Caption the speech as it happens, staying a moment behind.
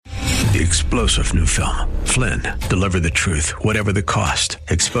The explosive new film, Flynn, Deliver the Truth, Whatever the Cost,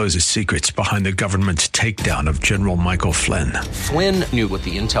 exposes secrets behind the government's takedown of General Michael Flynn. Flynn knew what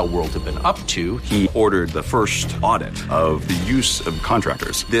the intel world had been up to. He ordered the first audit of the use of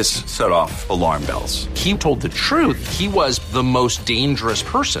contractors. This set off alarm bells. He told the truth. He was the most dangerous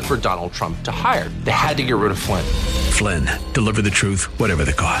person for Donald Trump to hire. They had to get rid of Flynn. Flynn, Deliver the Truth, Whatever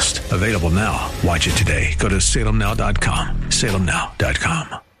the Cost. Available now. Watch it today. Go to salemnow.com.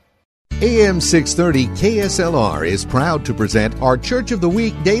 salemnow.com. AM 630 KSLR is proud to present our Church of the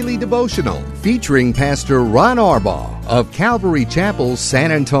Week Daily Devotional featuring Pastor Ron Arbaugh of Calvary Chapel,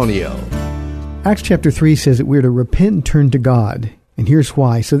 San Antonio. Acts chapter 3 says that we're to repent and turn to God. And here's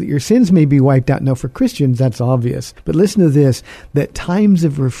why. So that your sins may be wiped out. Now, for Christians, that's obvious. But listen to this, that times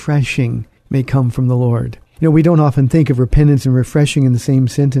of refreshing may come from the Lord. You know, we don't often think of repentance and refreshing in the same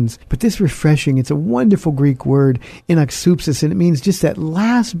sentence, but this refreshing, it's a wonderful Greek word, anaxoupsis, and it means just that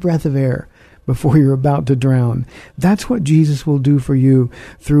last breath of air before you're about to drown. That's what Jesus will do for you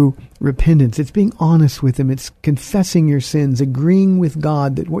through repentance. It's being honest with Him. It's confessing your sins, agreeing with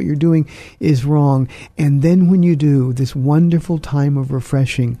God that what you're doing is wrong. And then when you do, this wonderful time of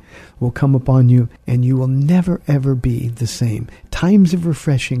refreshing will come upon you, and you will never, ever be the same. Times of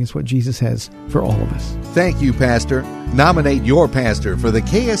refreshing is what Jesus has for all of us. Thank you, Pastor. Nominate your pastor for the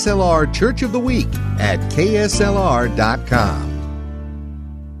KSLR Church of the Week at kslr.com.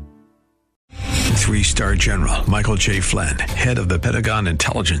 Three-star General Michael J. Flynn, head of the Pentagon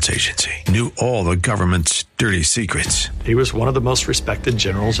Intelligence Agency, knew all the government's dirty secrets. He was one of the most respected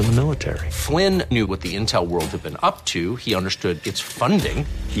generals in the military. Flynn knew what the intel world had been up to. He understood its funding.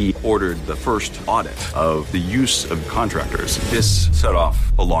 He ordered the first audit of the use of contractors. This set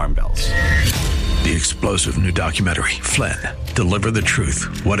off alarm bells. The explosive new documentary, Flynn, Deliver the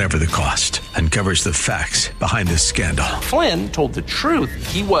Truth, Whatever the Cost, uncovers the facts behind this scandal. Flynn told the truth.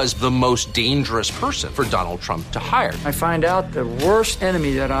 He was the most dangerous person for Donald Trump to hire. I find out the worst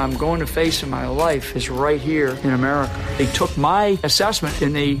enemy that I'm going to face in my life is right here in America. They took my assessment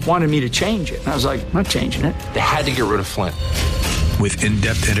and they wanted me to change it. And I was like, I'm not changing it. They had to get rid of Flynn. With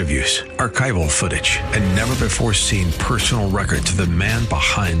in-depth interviews, archival footage, and never-before-seen personal records of the man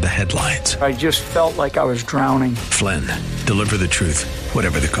behind the headlines. I just felt like I was drowning. Flynn, Deliver the Truth,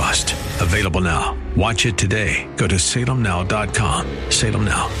 Whatever the Cost. Available now. Watch it today. Go to salemnow.com.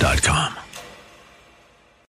 salemnow.com.